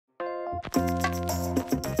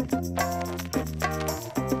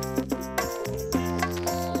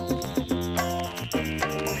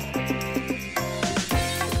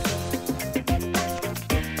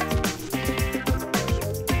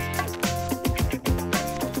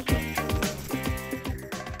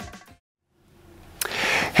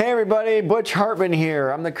Hey everybody, Butch Hartman here.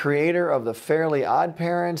 I'm the creator of The Fairly Odd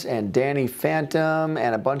Parents and Danny Phantom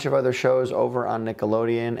and a bunch of other shows over on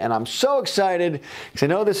Nickelodeon. And I'm so excited because I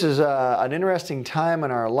know this is an interesting time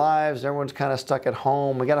in our lives. Everyone's kind of stuck at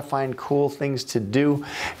home. We got to find cool things to do.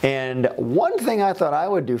 And one thing I thought I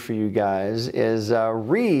would do for you guys is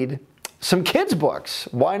read some kids books.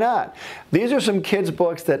 Why not? These are some kids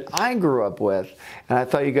books that I grew up with, and I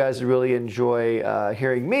thought you guys would really enjoy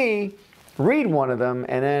hearing me read one of them,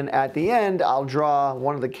 and then at the end I'll draw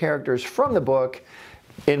one of the characters from the book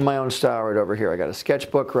in my own style right over here. I got a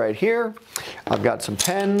sketchbook right here. I've got some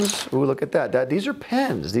pens. Ooh, look at that. These are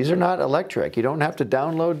pens. These are not electric. You don't have to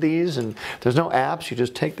download these, and there's no apps. You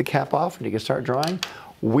just take the cap off and you can start drawing.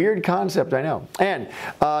 Weird concept, I know. And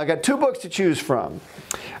I got two books to choose from.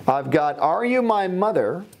 I've got Are You My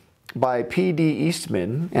Mother by P.D.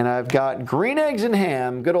 Eastman, and I've got Green Eggs and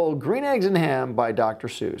Ham, good old Green Eggs and Ham by Dr.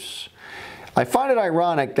 Seuss. I find it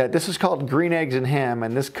ironic that this is called Green Eggs and Ham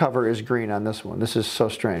and this cover is green on this one. This is so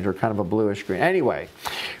strange, or kind of a bluish green. Anyway,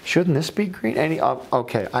 shouldn't this be green?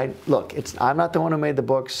 Okay, look, I'm not the one who made the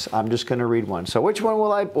books. I'm just going to read one. So which one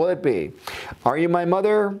will it be? Are You My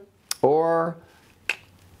Mother or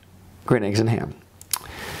Green Eggs and Ham?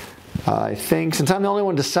 I think since I'm the only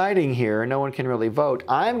one deciding here, no one can really vote,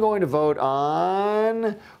 I'm going to vote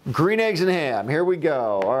on Green Eggs and Ham. Here we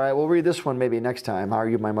go. All right, we'll read this one maybe next time. Are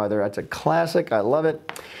You My Mother? That's a classic. I love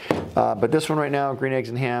it. But this one right now, Green Eggs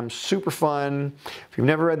and Ham, super fun. If you've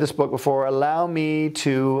never read this book before, allow me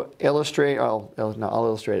to illustrate. I'll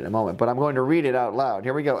illustrate it in a moment, but I'm going to read it out loud.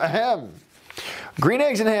 Here we go. Ahem. Green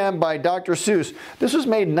Eggs and Ham by Dr. Seuss. This was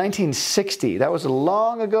made in 1960. That was a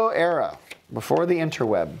long ago era, before the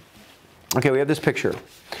interweb. Okay, we have this picture.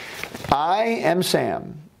 I am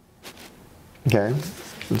Sam. Okay,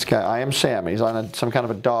 this guy, I am Sam. He's on some kind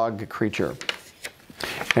of a dog creature.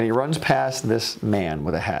 And he runs past this man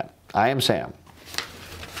with a hat. I am Sam.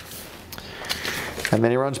 And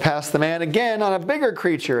then he runs past the man again on a bigger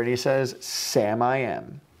creature, and he says, Sam I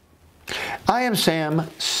am. I am Sam,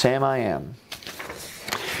 Sam I am.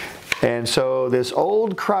 And so this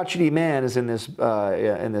old crotchety man is in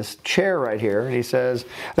this chair right here, and he says,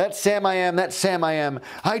 "That's Sam I am, that's Sam I am.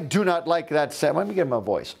 I do not like that Sam." Let me give him a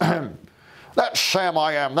voice. "That's Sam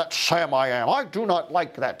I am, that's Sam I am. I do not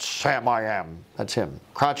like that Sam I am." That's him,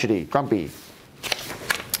 crotchety, grumpy.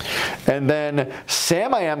 And then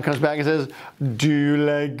Sam I am comes back and says, "Do you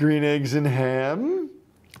like green eggs and ham?"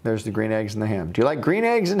 There's the green eggs and the ham. Do you like green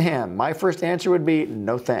eggs and ham? My first answer would be,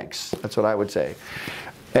 no thanks. That's what I would say.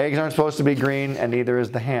 Eggs aren't supposed to be green, and neither is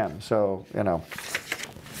the ham. So, you know.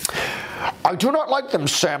 "I do not like them,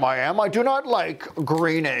 Sam I am. I do not like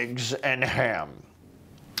green eggs and ham.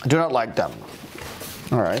 I do not like them."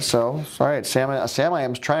 All right, so, all right, Sam I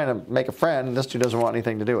am's trying to make a friend. This dude doesn't want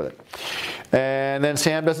anything to do with it. And then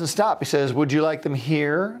Sam doesn't stop. He says, "Would you like them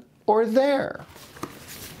here or there?"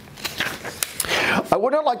 "I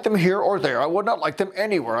would not like them here or there. I would not like them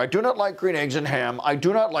anywhere. I do not like green eggs and ham. I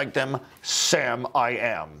do not like them, Sam I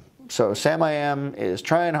am." So Sam I am is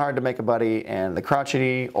trying hard to make a buddy, and the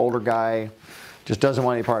crotchety older guy just doesn't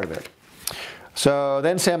want any part of it. So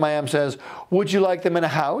then Sam I am says, "Would you like them in a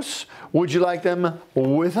house? Would you like them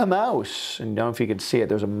with a mouse?" And I don't know if you can see it.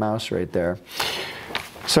 There's a mouse right there.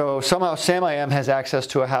 So somehow Sam I am has access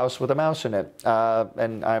to a house with a mouse in it.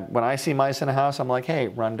 When I see mice in a house, I'm like, hey,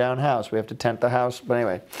 run down house. We have to tent the house. But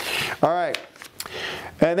anyway, all right.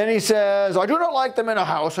 And then he says, "I do not like them in a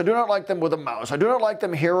house. I do not like them with a mouse. I do not like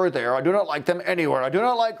them here or there. I do not like them anywhere. I do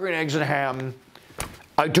not like green eggs and ham.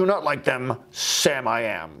 I do not like them, Sam I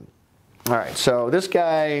am." All right, so this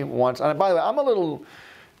guy wants, and by the way, I'm a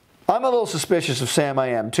little suspicious of Sam I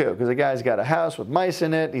am too, because the guy's got a house with mice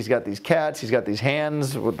in it. He's got these cats. He's got these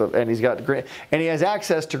hands and he has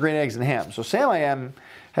access to green eggs and ham. So Sam I am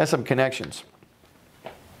has some connections.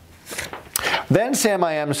 Then Sam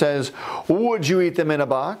I am says, "Would you eat them in a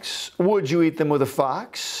box? Would you eat them with a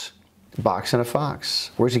fox?" Box and a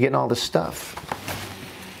fox. Where's he getting all this stuff?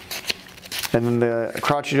 And then the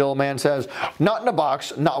crotchety old man says, "Not in a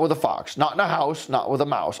box, not with a fox. Not in a house, not with a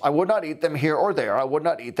mouse. I would not eat them here or there. I would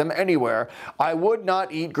not eat them anywhere. I would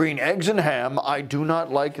not eat green eggs and ham. I do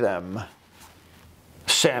not like them,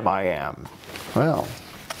 Sam I am." Well,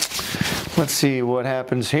 let's see what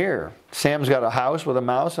happens here. Sam's got a house with a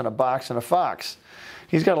mouse and a box and a fox.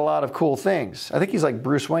 He's got a lot of cool things. I think he's like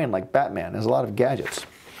Bruce Wayne, like Batman. There's a lot of gadgets.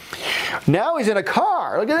 Now he's in a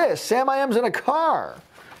car. Look at this. Sam I Am's in a car.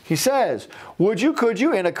 He says, would you, could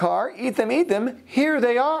you, in a car, eat them, here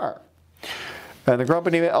they are. And the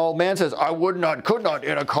grumpy old man says, I would not, could not,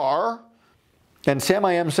 in a car. And Sam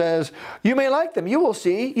I Am says, you may like them, you will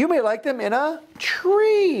see, you may like them in a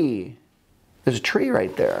tree. There's a tree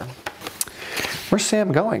right there. Where's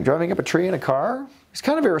Sam going? Driving up a tree in a car? He's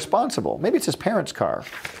kind of irresponsible. Maybe it's his parents' car.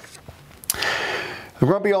 The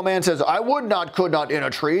grumpy old man says, I would not, could not, in a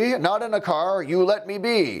tree, not in a car, you let me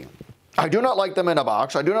be. I do not like them in a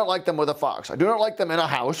box. I do not like them with a fox. I do not like them in a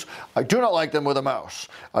house. I do not like them with a mouse.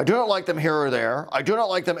 I do not like them here or there. I do not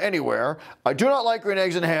like them anywhere. I do not like green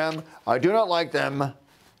eggs and ham. I do not like them,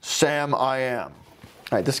 Sam I Am.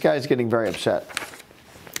 All right, this guy's getting very upset.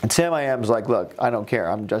 And Sam I Am's like, look, I don't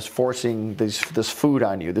care. I'm just forcing this food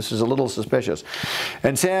on you. This is a little suspicious.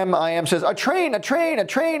 And Sam I Am says, a train, a train, a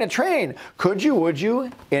train, a train. Could you, would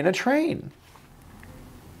you, in a train?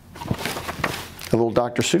 A little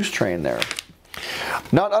Dr. Seuss train there.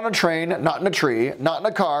 Not on a train, not in a tree, not in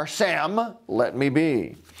a car. Sam, let me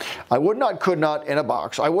be. I would not, could not, in a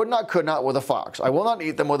box. I would not, could not, with a fox. I will not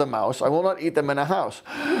eat them with a mouse. I will not eat them in a house.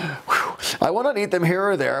 I will not eat them here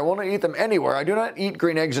or there. I will not eat them anywhere. I do not eat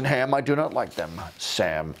green eggs and ham. I do not like them.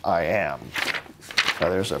 Sam I Am.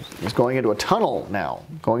 He's going into a tunnel now.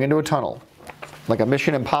 Going into a tunnel. Like a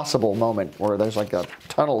Mission Impossible moment where there's like a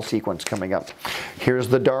tunnel sequence coming up. Here's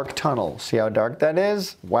the dark tunnel. See how dark that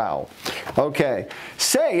is? Wow. Okay.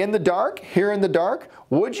 Say in the dark, here in the dark,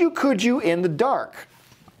 would you, could you, in the dark?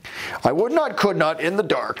 I would not, could not, in the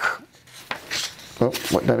dark. Oh,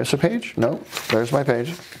 what, did I miss a page? No, there's my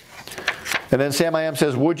page. And then Sam I Am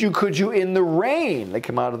says, would you, could you, in the rain? They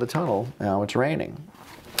come out of the tunnel. Now it's raining.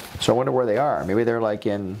 So I wonder where they are. Maybe they're like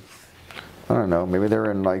in, I don't know, maybe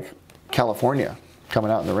they're in like California,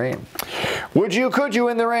 coming out in the rain. Would you, could you,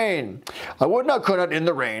 in the rain? I would not, could not, in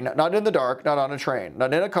the rain, not in the dark, not on a train,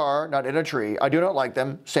 not in a car, not in a tree. I do not like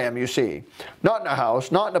them, Sam, you see. Not in a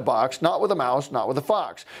house, not in a box, not with a mouse, not with a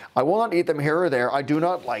fox. I will not eat them here or there. I do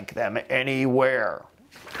not like them anywhere.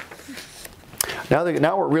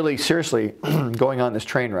 Now we're really seriously going on this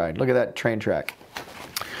train ride. Look at that train track.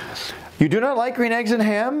 You do not like green eggs and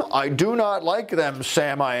ham? I do not like them,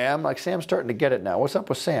 Sam I Am. Like Sam's starting to get it now. What's up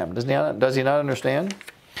with Sam? Does he not understand?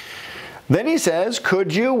 Then he says,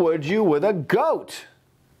 could you, would you, with a goat?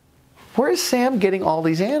 Where is Sam getting all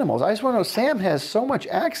these animals? I just want to know, Sam has so much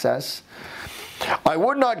access. I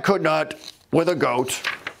would not, could not, with a goat.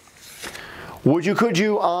 Would you, could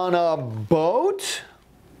you, on a boat?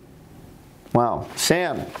 Wow,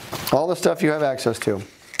 Sam, all the stuff you have access to.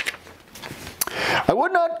 I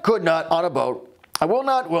would not, could not, on a boat. I will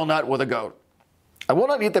not, with a goat. I will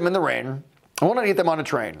not eat them in the rain. I will not eat them on a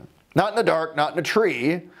train. Not in the dark, not in a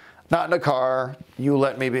tree, not in a car. You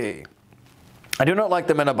let me be. I do not like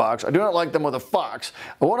them in a box. I do not like them with a fox.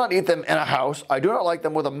 I will not eat them in a house. I do not like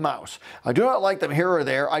them with a mouse. I do not like them here or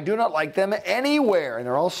there. I do not like them anywhere. And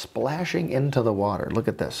they're all splashing into the water. Look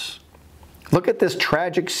at this. Look at this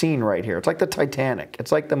tragic scene right here. It's like the Titanic.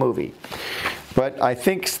 It's like the movie. But I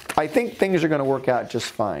think things are going to work out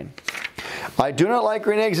just fine. I do not like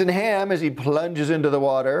green eggs and ham as he plunges into the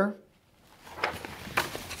water.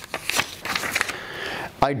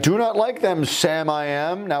 I do not like them, Sam I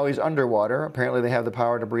Am. Now he's underwater. Apparently they have the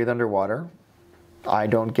power to breathe underwater. I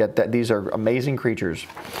don't get that. These are amazing creatures.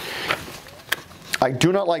 I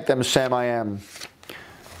do not like them, Sam I Am.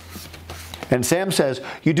 And Sam says,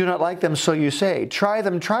 you do not like them, so you say. Try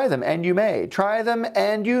them, and you may. Try them,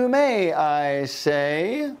 and you may, I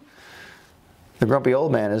say. The grumpy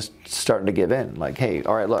old man is starting to give in. Like, hey,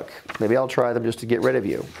 all right, look, maybe I'll try them just to get rid of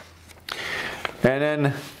you. And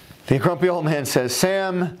then the grumpy old man says,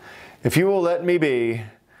 Sam, if you will let me be,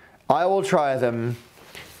 I will try them.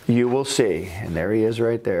 You will see. And there he is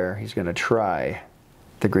right there. He's going to try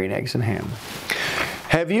the green eggs and ham.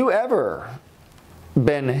 Have you ever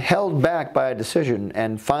been held back by a decision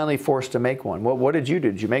and finally forced to make one? What did you do?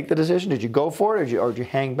 Did you make the decision? Did you go for it, or did you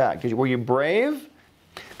hang back? Were you brave?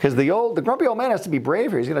 Because the grumpy old man has to be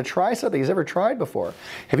brave here. He's going to try something he's never tried before.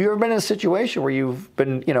 Have you ever been in a situation where you've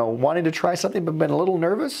been, wanting to try something but been a little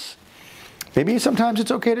nervous? Maybe sometimes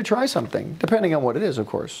it's okay to try something, depending on what it is, of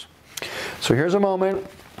course. So here's a moment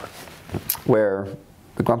where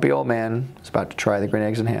the grumpy old man is about to try the green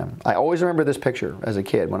eggs and ham. I always remember this picture as a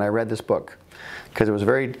kid when I read this book, because it was a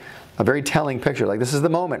very telling picture. Like, this is the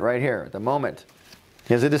moment right here, the moment.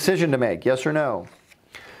 He has a decision to make, yes or no.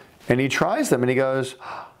 And he tries them and he goes,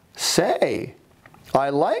 say, I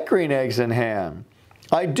like green eggs and ham.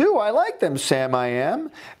 I do, I like them, Sam I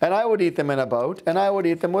Am. And I would eat them in a boat, and I would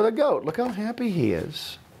eat them with a goat. Look how happy he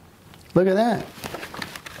is. Look at that.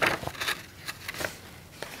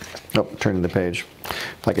 Oh, turning the page.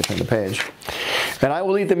 If I could turn the page. And I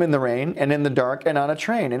will eat them in the rain, and in the dark, and on a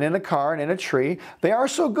train, and in a car, and in a tree. They are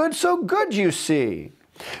so good, you see.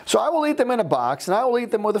 So I will eat them in a box, and I will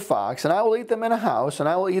eat them with a fox, and I will eat them in a house, and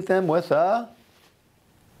I will eat them with a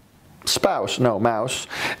mouse.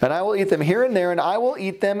 And I will eat them here and there, and I will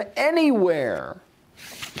eat them anywhere.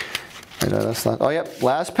 That's not, oh, yep,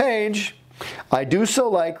 last page. I do so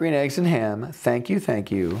like green eggs and ham. Thank you,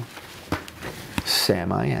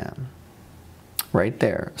 Sam I am. Right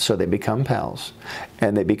there. So they become pals.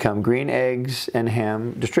 And they become green eggs and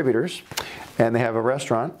ham distributors. And they have a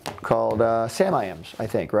restaurant called Sam I Am's, I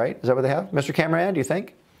think, right? Is that what they have? Mr. Cameraman, do you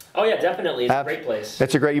think? Oh, yeah, definitely. It's a great place.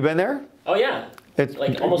 It's a great, you been there? Oh, yeah. It's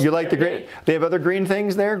like almost you like the green, they have other green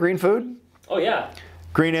things there, green food? Oh, yeah.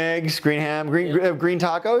 Green eggs, green ham, green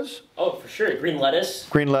tacos? Oh, for sure. Green lettuce.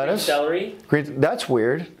 Green lettuce. Green celery. That's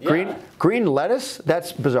weird. Yeah. Green lettuce?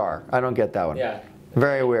 That's bizarre. I don't get that one. Yeah.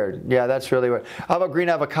 Very weird. Yeah, that's really weird. How about green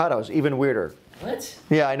avocados? Even weirder. What?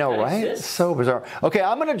 Yeah, I know, That right? exists? So bizarre. Okay,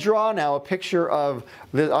 I'm going to draw now a picture of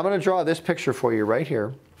this. I'm going to draw this picture for you right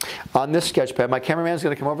here on this sketch pad. My cameraman's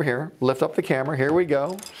going to come over here, lift up the camera. Here we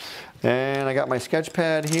go. And I got my sketch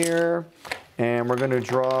pad here, and we're going to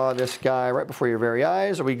draw this guy right before your very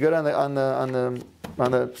eyes. Are we good on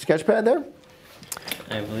the sketch pad there?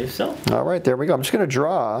 I believe so. All right, there we go. I'm just going to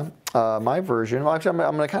draw my version. Well, actually,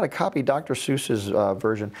 I'm going to kind of copy Dr. Seuss's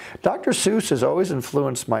version. Dr. Seuss has always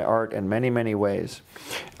influenced my art in many, many ways.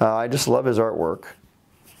 I just love his artwork.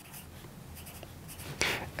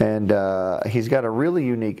 And he's got a really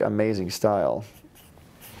unique, amazing style.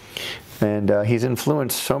 And he's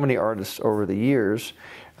influenced so many artists over the years.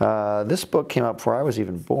 This book came out before I was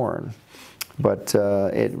even born. But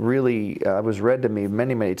it really was read to me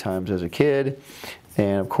many, many times as a kid.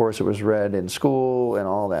 And of course, it was read in school and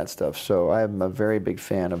all that stuff. So I'm a very big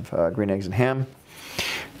fan of Green Eggs and Ham.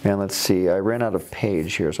 And let's see, I ran out of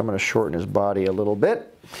page here, so I'm going to shorten his body a little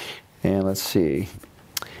bit. And let's see.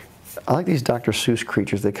 I like these Dr. Seuss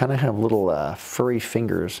creatures. They kind of have little furry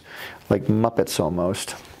fingers, like Muppets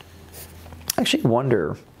almost. I actually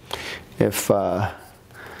wonder if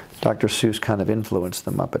Dr. Seuss kind of influenced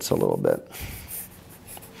the Muppets a little bit.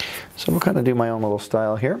 So we'll kind of do my own little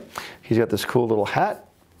style here. He's got this cool little hat.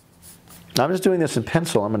 I'm just doing this in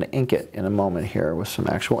pencil. I'm going to ink it in a moment here with some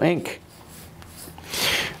actual ink.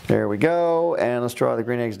 There we go. And let's draw the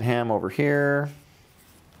green eggs and ham over here.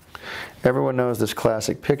 Everyone knows this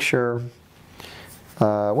classic picture.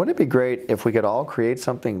 Wouldn't it be great if we could all create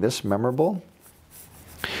something this memorable?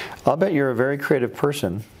 I'll bet you're a very creative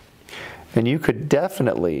person, and you could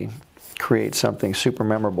definitely create something super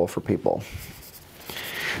memorable for people.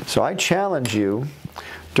 So I challenge you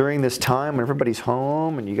during this time when everybody's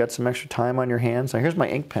home and you got some extra time on your hands. Now here's my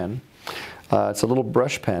ink pen. It's a little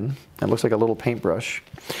brush pen. It looks like a little paintbrush.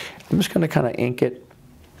 I'm just going to kind of ink it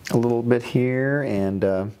a little bit here.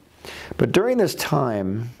 And but during this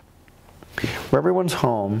time where everyone's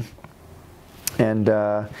home and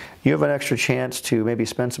you have an extra chance to maybe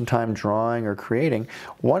spend some time drawing or creating,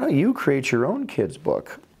 why don't you create your own kid's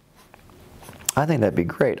book? I think that'd be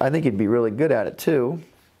great. I think you'd be really good at it too.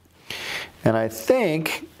 And I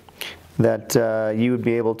think that you would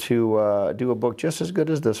be able to do a book just as good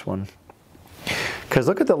as this one. Because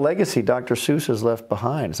look at the legacy Dr. Seuss has left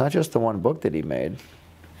behind. It's not just the one book that he made.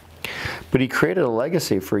 But he created a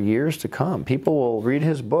legacy for years to come. People will read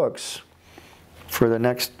his books for the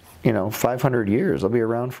next, 500 years. They'll be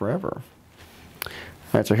around forever. All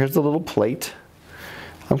right, so here's the little plate.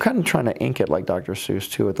 I'm kind of trying to ink it like Dr. Seuss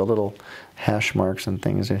too, with the little hash marks and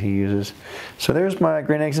things that he uses. So there's my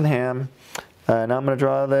green eggs and ham. Now I'm going to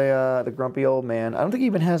draw the grumpy old man. I don't think he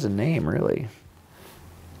even has a name, really.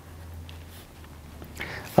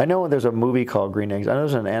 I know there's a movie called Green Eggs. I know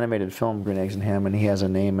there's an animated film, Green Eggs and Ham, and he has a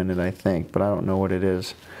name in it, I think, but I don't know what it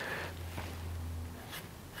is.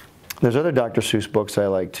 There's other Dr. Seuss books I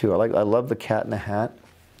like too. I love The Cat in the Hat.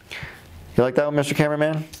 You like that one, Mr.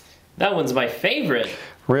 Cameraman? That one's my favorite.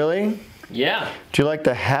 Really? Yeah. Do you like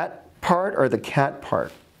the hat part or the cat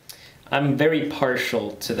part? I'm very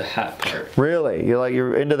partial to the hat part. Really?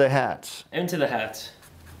 You're into the hats? Into the hat.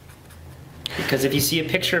 Because if you see a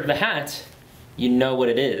picture of the hat, you know what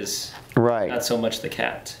it is. Right. Not so much the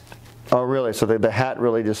cat. Oh, really? So the hat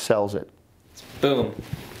really just sells it? Boom.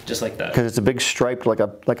 Just like that. Because it's a big striped, like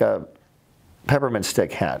a peppermint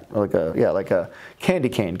stick hat, or like a candy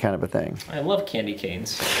cane kind of a thing. I love candy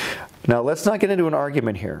canes. Now let's not get into an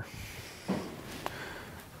argument here.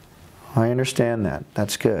 I understand that.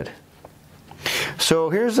 That's good. So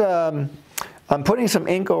here's I'm putting some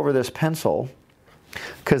ink over this pencil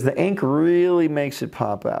because the ink really makes it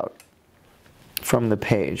pop out from the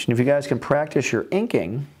page. And if you guys can practice your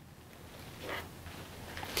inking,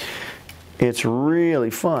 It's really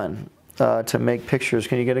fun to make pictures.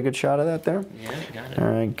 Can you get a good shot of that there? Yeah, got it. All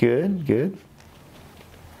right, good, good.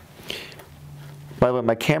 By the way,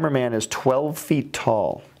 my cameraman is 12 feet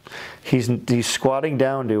tall. He's squatting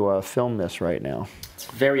down to film this right now. It's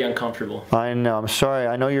very uncomfortable. I know, I'm sorry.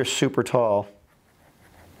 I know you're super tall.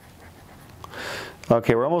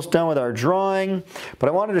 Okay, we're almost done with our drawing, but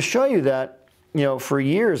I wanted to show you that, you know, for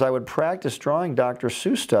years I would practice drawing Dr.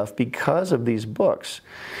 Seuss stuff because of these books.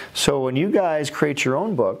 So when you guys create your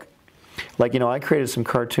own book, like, you know, I created some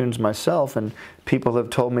cartoons myself and people have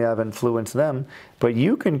told me I've influenced them, but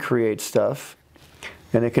you can create stuff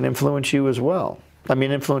and it can influence you as well. I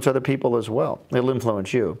mean, influence other people as well. It'll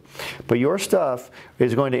influence you. But your stuff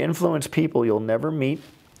is going to influence people you'll never meet.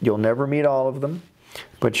 You'll never meet all of them.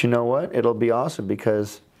 But you know what? It'll be awesome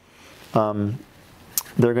because they're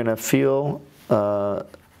going to feel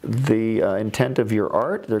the intent of your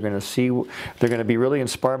art. They're going to see, they're going to be really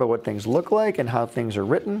inspired by what things look like and how things are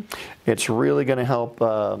written. It's really going to help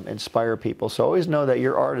inspire people. So always know that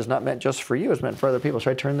your art is not meant just for you. It's meant for other people.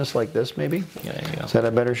 Should I turn this like this maybe? Yeah, there you go. Is that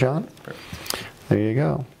a better shot? Perfect. There you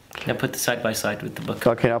go. Now put the side by side with the book.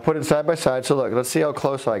 Okay, now put it side by side. So look, let's see how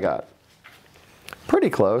close I got. Pretty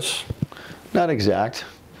close. Not exact,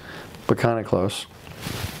 but kind of close.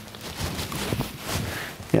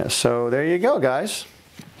 Yeah, so there you go, guys.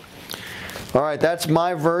 All right, that's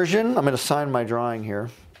my version. I'm going to sign my drawing here.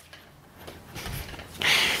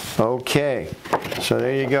 Okay, so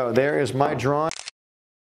there you go. There is my drawing.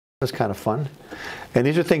 That's kind of fun. And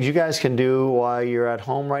these are things you guys can do while you're at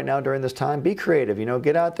home right now during this time. Be creative, you know,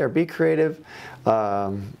 get out there, be creative.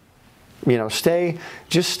 You know,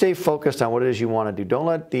 just stay focused on what it is you want to do. Don't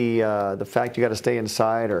let the fact you got to stay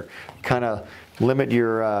inside or kind of limit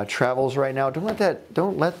your travels right now. Don't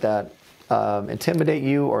let that intimidate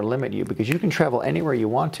you or limit you, because you can travel anywhere you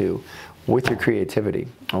want to with your creativity.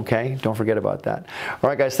 Okay, don't forget about that. All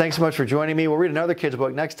right, guys, thanks so much for joining me. We'll read another kid's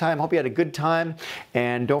book next time. Hope you had a good time,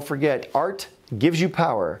 and don't forget, art gives you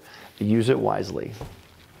power. Use it wisely.